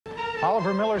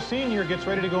Oliver Miller Sr. gets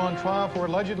ready to go on trial for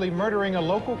allegedly murdering a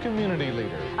local community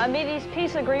leader. A Mideast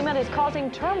peace agreement is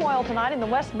causing turmoil tonight in the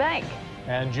West Bank.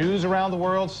 And Jews around the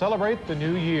world celebrate the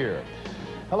new year.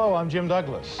 Hello, I'm Jim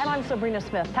Douglas. And I'm Sabrina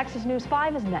Smith. Texas News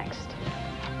 5 is next.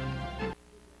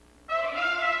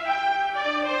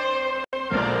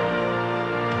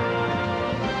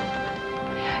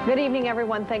 Good evening,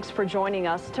 everyone. Thanks for joining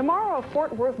us. Tomorrow, a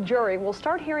Fort Worth jury will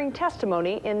start hearing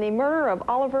testimony in the murder of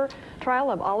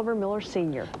trial of Oliver Miller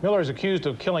Sr. Miller is accused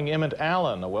of killing Emmett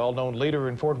Allen, a well-known leader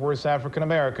in Fort Worth's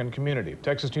African-American community.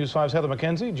 Texas News 5's Heather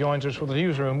McKenzie joins us from the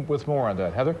newsroom with more on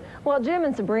that. Heather? Well, Jim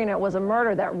and Sabrina, it was a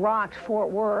murder that rocked Fort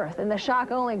Worth, and the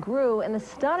shock only grew in the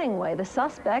stunning way the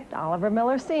suspect, Oliver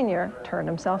Miller Sr., turned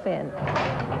himself in.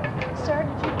 Sir,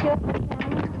 did you kill him?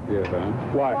 Yes,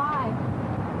 Why? Why?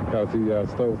 Because he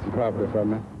stole some property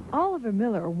from me. Oliver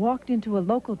Miller walked into a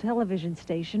local television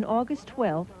station August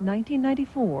 12,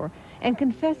 1994, and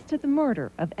confessed to the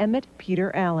murder of Emmett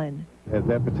Peter Allen. At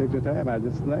that particular time, I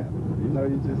just snapped. You know,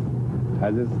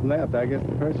 I just snapped. I guess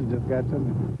the person just got to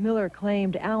me. Miller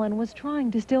claimed Allen was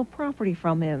trying to steal property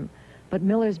from him, but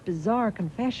Miller's bizarre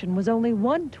confession was only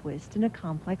one twist in a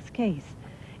complex case.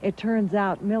 It turns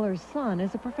out Miller's son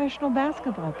is a professional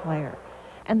basketball player,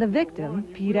 and the victim,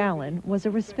 Pete Allen, was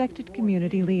a respected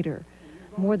community leader.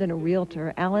 More than a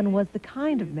realtor, Allen was the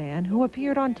kind of man who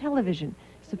appeared on television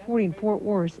supporting Fort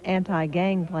Worth's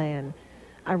anti-gang plan.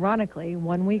 Ironically,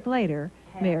 1 week later,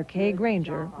 Mayor Kay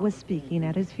Granger was speaking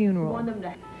at his funeral.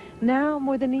 Now,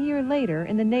 more than a year later,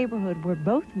 in the neighborhood where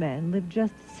both men lived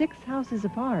just 6 houses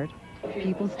apart,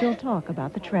 people still talk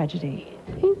about the tragedy.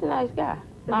 He's a nice guy.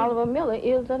 Oliver Miller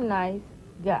is a nice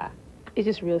guy. It's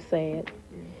just real sad.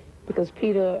 Because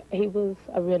Peter, he was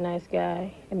a real nice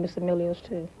guy, and Mr. Miller is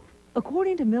too.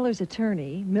 According to Miller's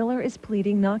attorney, Miller is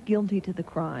pleading not guilty to the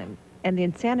crime, and the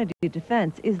insanity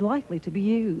defense is likely to be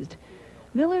used.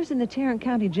 Miller's in the Tarrant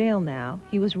County Jail now.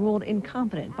 He was ruled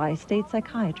incompetent by a state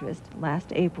psychiatrist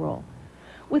last April.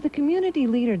 With a community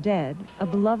leader dead, a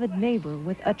beloved neighbor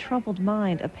with a troubled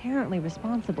mind apparently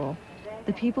responsible,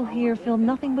 the people here feel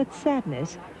nothing but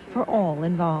sadness for all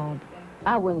involved.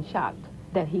 I wasn't shocked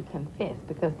that he confessed,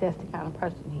 because that's the kind of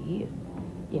person he is.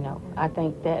 You know, I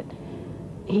think that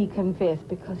he confessed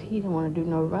because he didn't want to do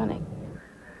no running.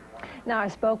 Now, I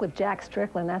spoke with Jack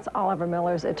Strickland, that's Oliver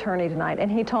Miller's attorney tonight,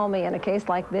 and he told me in a case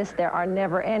like this, there are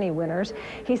never any winners.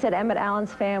 He said Emmett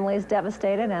Allen's family is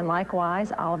devastated, and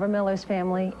likewise, Oliver Miller's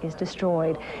family is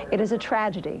destroyed. It is a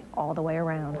tragedy all the way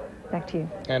around. Back to you.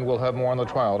 And we'll have more on the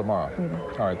trial tomorrow.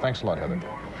 All right, thanks a lot, Heather.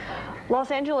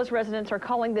 Los Angeles residents are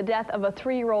calling the death of a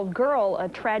 3-year-old girl a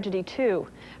tragedy, too.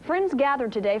 Friends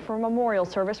gathered today for a memorial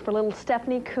service for little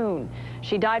Stephanie Kuhn.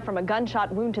 She died from a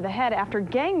gunshot wound to the head after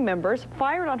gang members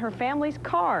fired on her family's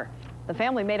car. The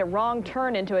family made a wrong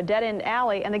turn into a dead-end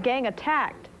alley, and the gang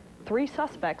attacked. 3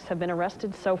 suspects have been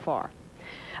arrested so far.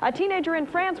 A teenager in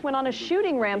France went on a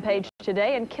shooting rampage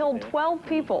today and killed 12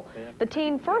 people. The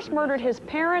teen first murdered his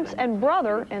parents and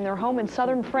brother in their home in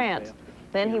southern France.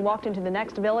 Then he walked into the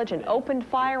next village and opened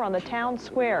fire on the town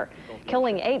square,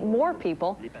 killing 8 more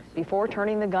people before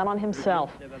turning the gun on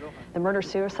himself. The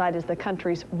murder-suicide is the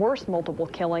country's worst multiple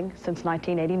killing since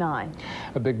 1989.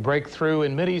 A big breakthrough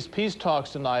in Mideast peace talks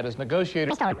tonight as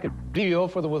negotiators a deal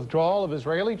for the withdrawal of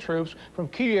Israeli troops from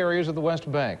key areas of the West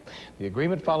Bank. The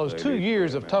agreement follows 2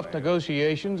 years of tough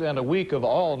negotiations and a week of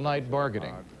all-night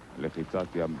bargaining.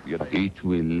 It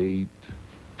will lead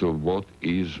to what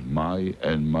is my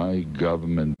and my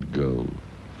government goal: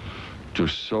 to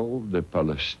solve the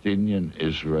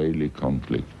Palestinian-Israeli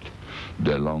conflict,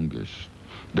 the longest,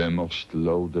 the most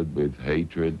loaded with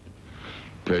hatred,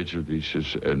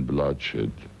 prejudices, and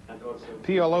bloodshed.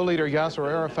 PLO leader Yasser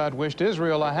Arafat wished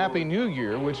Israel a happy new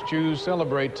year, which Jews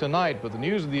celebrate tonight, but the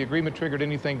news of the agreement triggered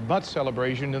anything but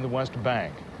celebration in the West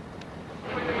Bank.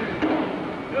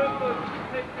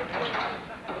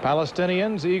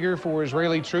 Palestinians eager for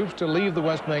Israeli troops to leave the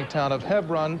West Bank town of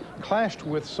Hebron clashed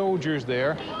with soldiers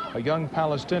there. A young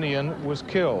Palestinian was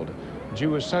killed.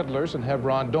 Jewish settlers in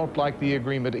Hebron don't like the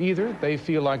agreement either. They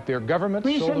feel like their government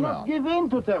sold them out. We shall not give in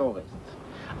to terrorists.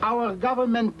 Our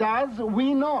government does,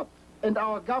 we not. And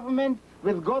our government,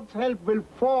 with God's help, will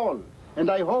fall.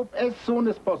 And I hope as soon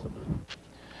as possible.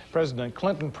 President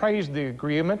Clinton praised the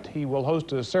agreement. He will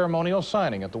host a ceremonial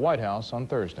signing at the White House on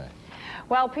Thursday.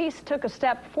 While peace took a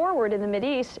step forward in the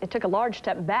Mideast, it took a large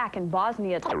step back in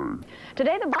Bosnia.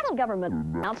 Today, the Bosnian government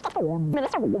announced that the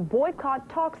minister will boycott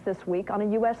talks this week on a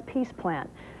U.S. peace plan.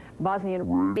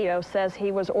 Bosnian radio says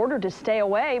he was ordered to stay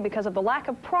away because of the lack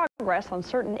of progress on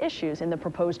certain issues in the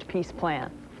proposed peace plan.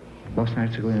 Bosnia and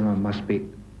Herzegovina must be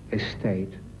a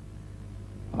state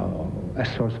a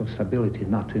source of stability,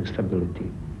 not to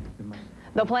instability.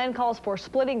 The plan calls for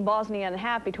splitting Bosnia in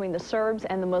half between the Serbs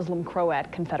and the Muslim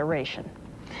Croat Confederation.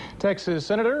 Texas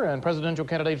Senator and presidential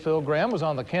candidate Phil Gramm was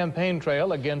on the campaign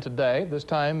trail again today, this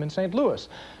time in St. Louis.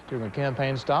 During a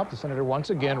campaign stop, the senator once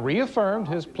again reaffirmed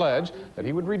his pledge that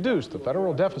he would reduce the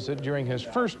federal deficit during his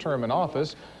first term in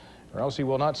office, or else he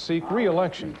will not seek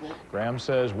re-election. Gramm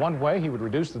says one way he would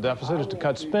reduce the deficit is to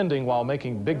cut spending while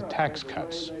making big tax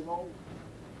cuts.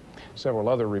 Several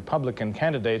other Republican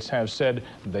candidates have said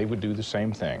they would do the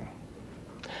same thing.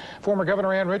 Former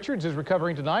Governor Ann Richards is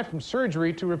recovering tonight from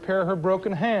surgery to repair her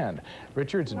broken hand.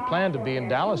 Richards had planned to be in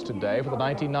Dallas today for the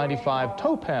 1995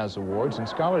 Topaz Awards and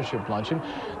Scholarship Luncheon.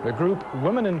 The group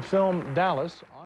Women in Film Dallas